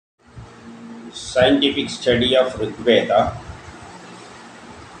Scientific study of RIG VEDA,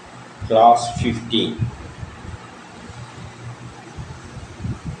 class 15.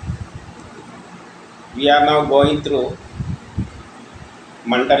 We are now going through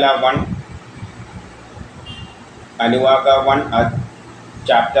Mandal-1, Anuvak-1,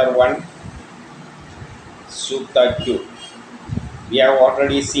 Chapter-1, Sooktha 2. We have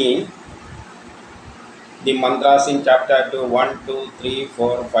already seen the Mandras in Chapter 2, 1, 2, 3,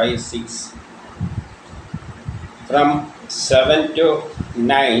 4, 5, 6. From 7 to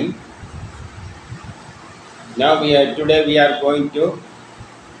 9. Now today we are going to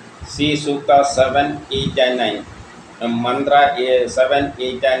see Sooktha 7, 8 and 9. Mandra 7,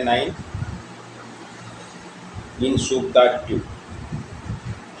 8 and 9 in Sooktha 2.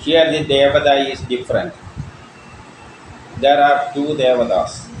 Here the Devada is different. There are two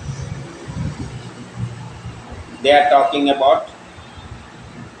Devadas. They are talking about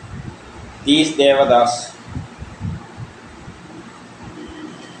these Devadas.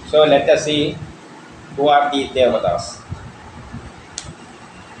 So let us see who are these Devadas.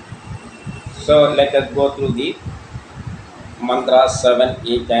 So let us go through the Mandras 7,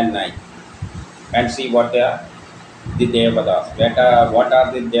 8 and 9 and see what are the Devadas. What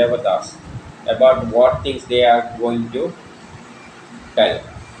are the Devadas? About what things they are going to tell.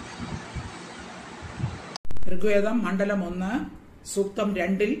 RIGVEDA Mandal-1 Sooktham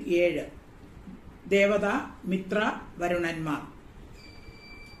 2 Devada Mithra Varunanmar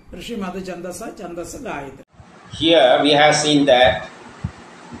Rishimadu Chandasa Gayatri. Here we have seen that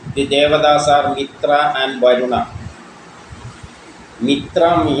the Devadas are Mithra and Varuna.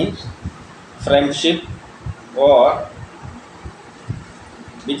 Mithra means friendship, or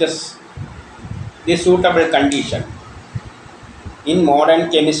which is the suitable condition. In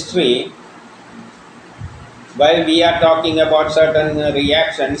modern chemistry, while we are talking about certain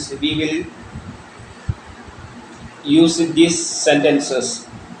reactions, we will use these sentences.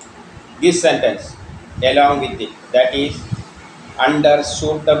 This sentence along with it, that is, under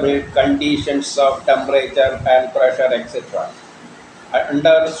suitable conditions of temperature and pressure, etc.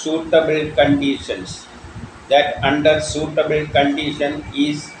 Under suitable conditions. That under suitable condition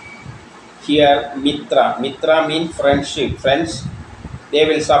is here Mithra. Mithra means friendship. Friends, they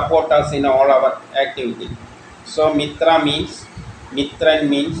will support us in all our activity. So Mithran means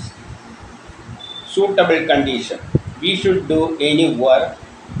suitable condition. We should do any work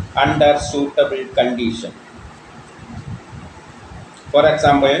under suitable condition. For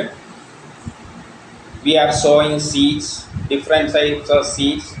example, we are sowing seeds, different types of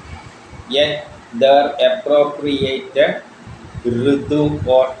seeds, yet their appropriate ritu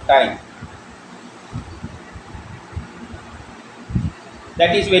or time.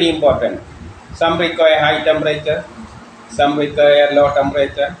 That is very important. Some require high temperature, some require low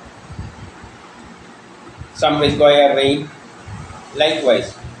temperature, some require rain,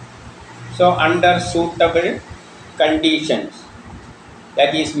 likewise. So under suitable conditions,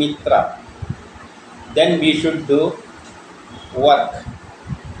 that is Mithra, then we should do work.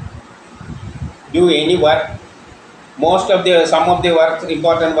 Do any work. Some of the works,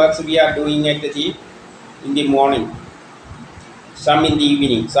 important works, we are doing it in the morning, some in the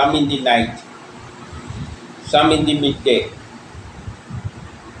evening, some in the night, some in the midday.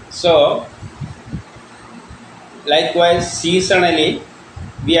 So likewise, seasonally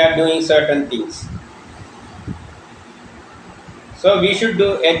we are doing certain things. So we should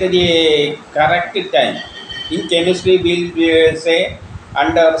do at the correct time. In chemistry, we will say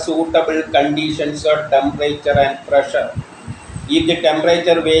under suitable conditions of temperature and pressure. If the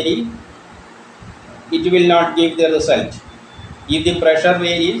temperature varies, it will not give the result. If the pressure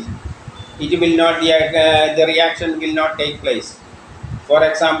varies, it will not. The reaction will not take place. For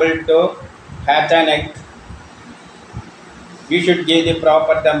example, to hatch an egg, we should give the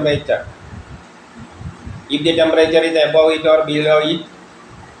proper temperature. If the temperature is above it or below it,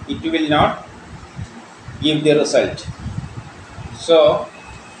 it will not give the result. So,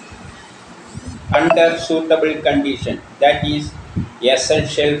 under suitable condition, that is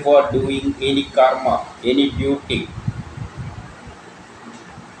essential for doing any karma, any duty.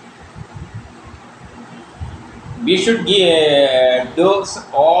 We should do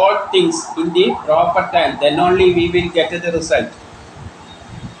all things in the proper time, then only we will get the result.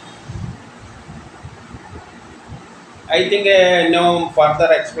 I think no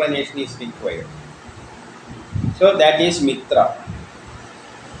further explanation is required. So that is Mithra.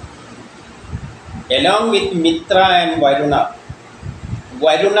 Along with Mithra and Varuna,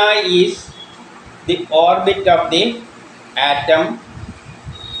 Varuna is the orbit of the atom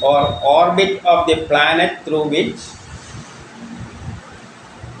or orbit of the planet through which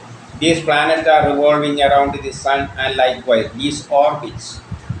These planets are revolving around the sun, and likewise these orbits.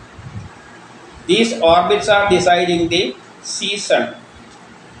 These orbits are deciding the season.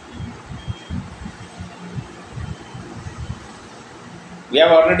 We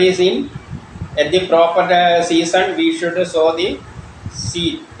have already seen at the proper season we should sow the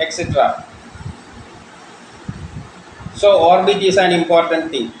seed, etc. So orbit is an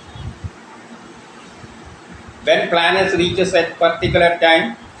important thing. When planets reaches at particular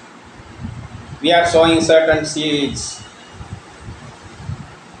time, we are sowing certain seeds.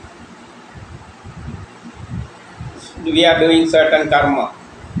 We are doing certain karma.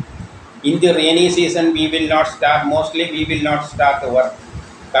 In the rainy season, we will not start, mostly we will not start work,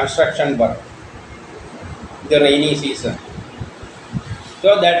 construction work, the rainy season.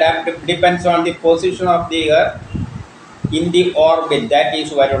 So that depends on the position of the earth in the orbit, that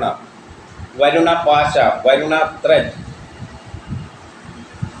is Varuna. Varuna Pasha, Varuna thread.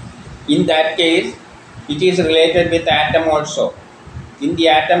 In that case, it is related with atom also. In the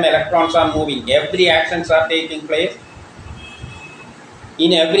atom, electrons are moving. Every actions are taking place.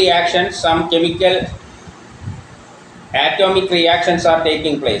 In every action, some chemical atomic reactions are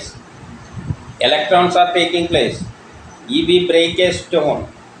taking place. Electrons are taking place. If we break a stone,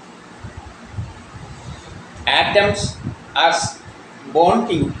 atoms are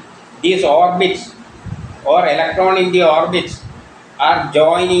bonding. These orbits or electron in the orbits are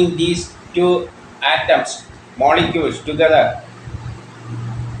joining these two atoms, molecules together.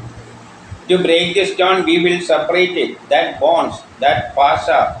 To break the stone, we will separate it. That bonds, that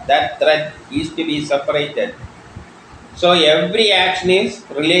pasha, that thread is to be separated. So every action is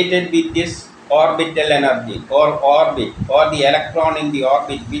related with this orbital energy or orbit, or the electron in the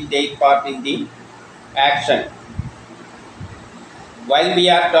orbit will take part in the action. While we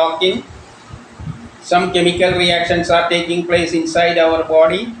are talking, some chemical reactions are taking place inside our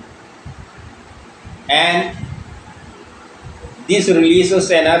body, and this releases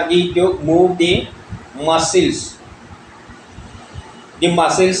energy to move the muscles. The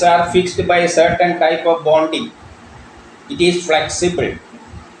muscles are fixed by a certain type of bonding. It is flexible.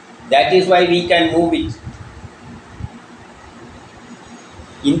 That is why we can move it.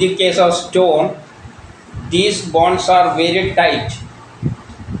 In the case of stone, these bonds are very tight.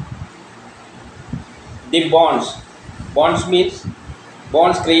 The bonds means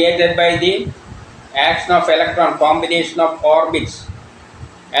bonds created by the action of electron, combination of orbits,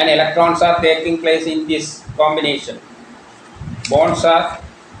 and electrons are taking place in this combination. Bonds are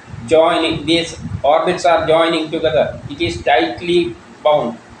joining, these orbits are joining together. It is tightly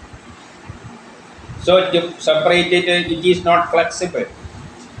bound. So to separate it, it is not flexible.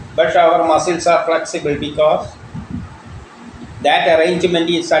 But our muscles are flexible because that arrangement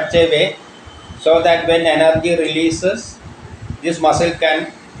is such a way so that when energy releases, this muscle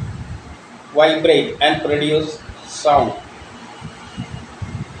can vibrate and produce sound.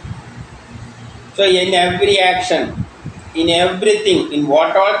 So in every action, in everything, in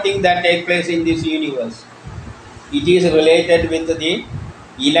what all things that take place in this universe, it is related with the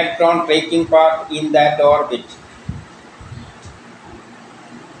electron taking part in that orbit.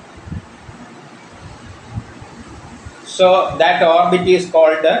 So that orbit is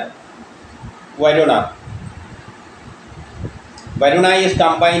called Varuna. Varuna is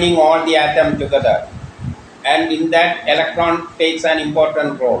combining all the atoms together, and in that electron takes an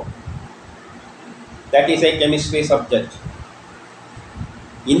important role. That is a chemistry subject.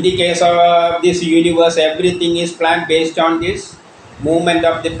 In the case of this universe, everything is planned based on this movement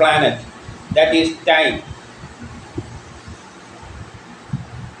of the planet, that is time.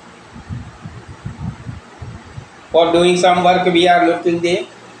 For doing some work, we are looking the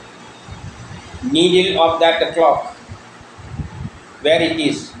needle of that clock, where it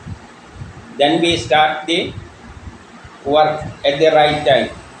is. Then we start the work at the right time.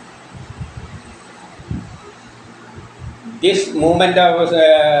 This movement of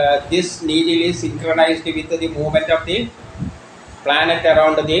this needle is synchronized with the movement of the planet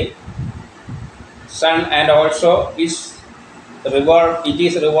around the sun, and also it is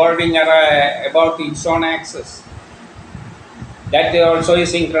revolving about its own axis. That also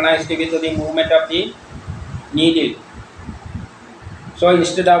is synchronized with the movement of the needle. So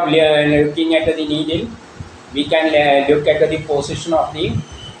instead of looking at the needle, we can look at the position of the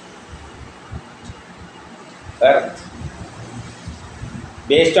earth.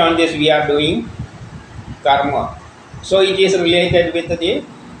 Based on this, we are doing karma. So it is related with the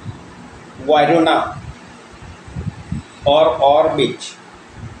Varuna or orbit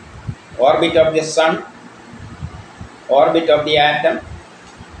of the sun, orbit of the atom.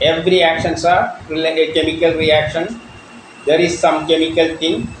 Every actions are a chemical reaction. There is some chemical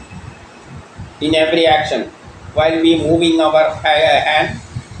thing in every action. While we moving our hand,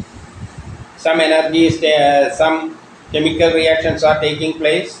 some energies, some chemical reactions are taking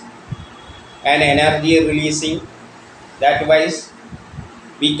place and energy releasing. That wise,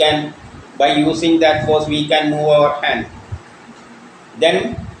 we can, by using that force, we can move our hand.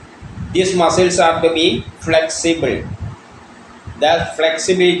 Then these muscles are to be flexible. The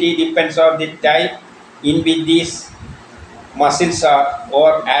flexibility depends on the type in which these muscles are,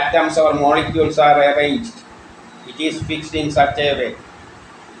 or atoms or molecules are arranged. It is fixed in such a way.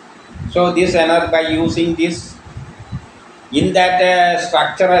 So this energy, by using this, in that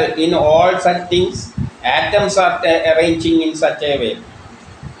structural, in all such things, atoms are arranging in such a way.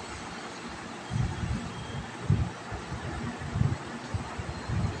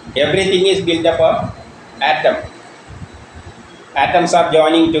 Everything is built up of atom. Atoms are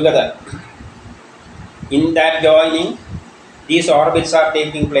joining together. In that joining, these orbits are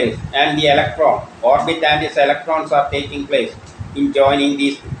taking place, and the electron, orbit and its electrons are taking place in joining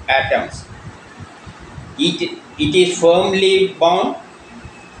these atoms. It is firmly bound.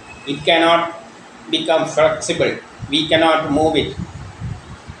 It cannot become flexible. We cannot move it.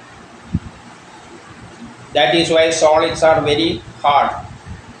 That is why solids are very hard.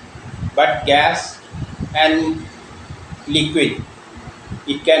 But gas and liquid,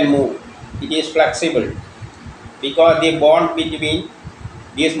 it can move. It is flexible because the bond between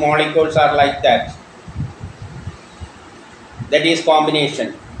these molecules are like that. That is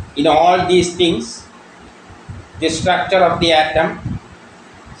combination. In all these things, the structure of the atom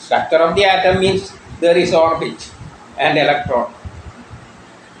means there is orbit and electron.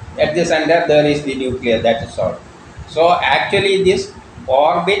 At the center there is the nucleus, that is all. So actually this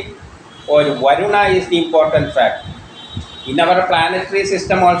orbit or Varuna is the important fact. In our planetary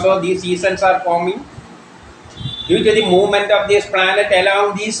system also these seasons are forming due to the movement of this planet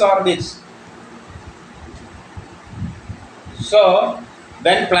along these orbits. So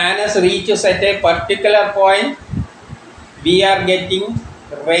when planets reach at a particular point, we are getting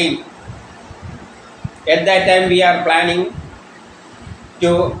rain. At that time we are planning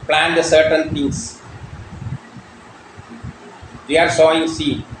to plant certain things. We are sowing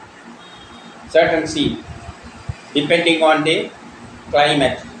seed, certain seed, depending on the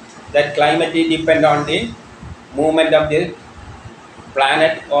climate. That climate is depend on the movement of the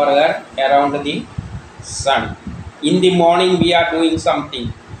planet or Earth around the sun. In the morning we are doing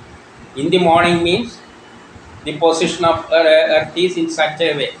something. In the morning means the position of Earth is in such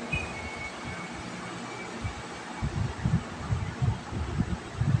a way.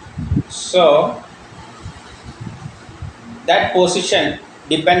 So that position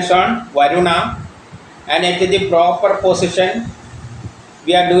depends on Varuna, and at the proper position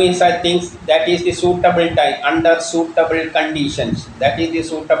we are doing such things. That is the suitable time, under suitable conditions. That is the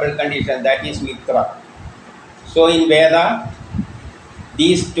suitable condition, that is MITHRA. So in Veda,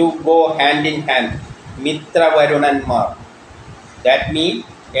 these two go hand in hand, MITHRA Varunanma. That means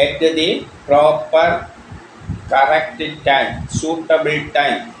at the proper correct time, suitable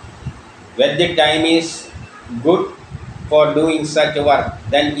time. When the time is good for doing such work,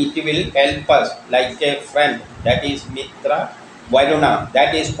 then it will help us like a friend. That is MITHRA Varuna.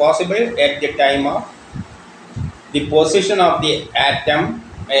 That is possible at the time of the position of the atom,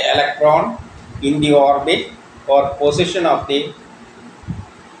 electron in the orbit, or position of the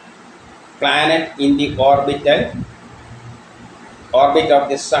planet in the orbit of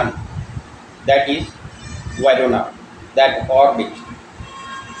the sun. That is Varuna, that orbit.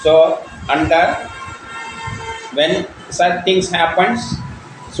 So under, when such things happens,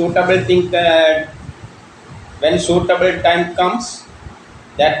 suitable thing, when suitable time comes,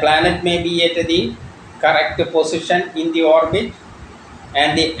 that planet may be at the correct position in the orbit,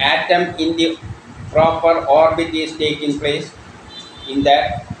 and the atom in the proper orbit is taking place in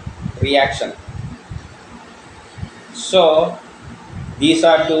that reaction. So these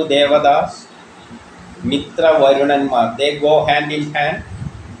are two Devadas, MITHRA Varunanma. They go hand in hand,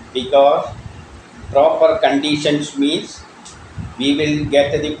 because proper conditions means we will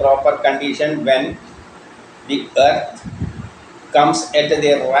get the proper condition when the Earth comes at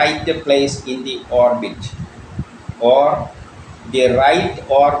the right place in the orbit, or the right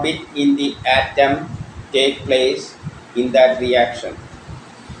orbit in the atom take place in that reaction.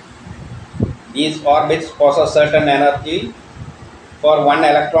 These orbits possess certain energy. For one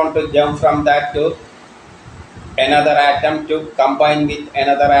electron to jump from that to another atom to combine with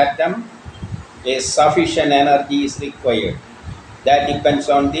another atom, a sufficient energy is required. That depends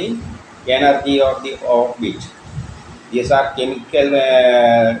on the energy of the orbit. These are chemical,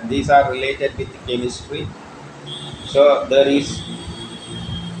 these are related with chemistry. So there is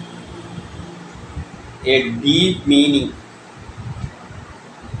a deep meaning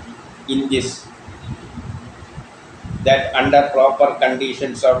in this, that under proper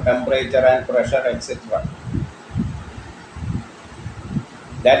conditions of temperature and pressure, etc.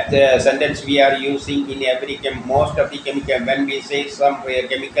 That sentence we are using in every most of the chemical. When we say some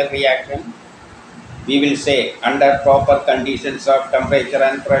chemical reaction, we will say under proper conditions of temperature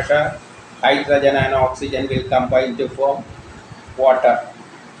and pressure, hydrogen and oxygen will combine to form water.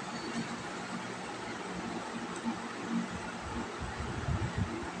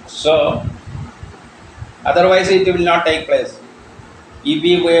 So, otherwise it will not take place. If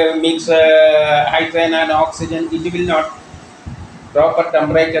we mix hydrogen and oxygen, it will not. Proper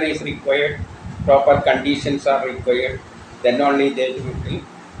temperature is required, proper conditions are required, then only they will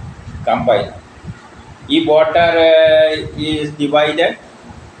combine. If water is divided,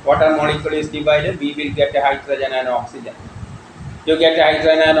 water molecule is divided, we will get hydrogen and oxygen. To get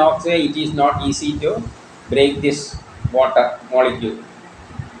hydrogen and oxygen, it is not easy to break this water molecule.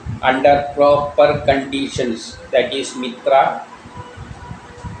 Under proper conditions, that is MITHRA,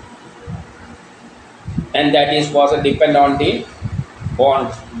 and that is also depend on the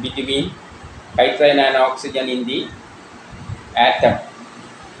bond between hydrogen and oxygen in the atom.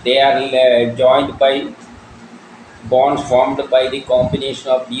 They are joined by bonds formed by the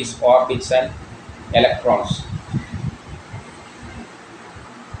combination of these orbits and electrons.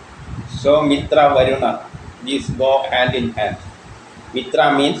 So MITHRA Varuna, these go hand in hand.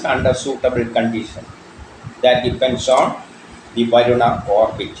 MITHRA means under suitable condition. That depends on the Varuna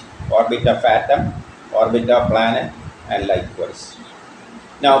orbit of atom, orbit of planet, and likewise.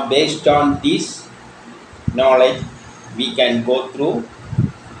 Now, based on this knowledge, we can go through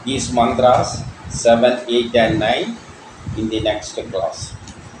these mantras 7, 8 and 9 in the next class.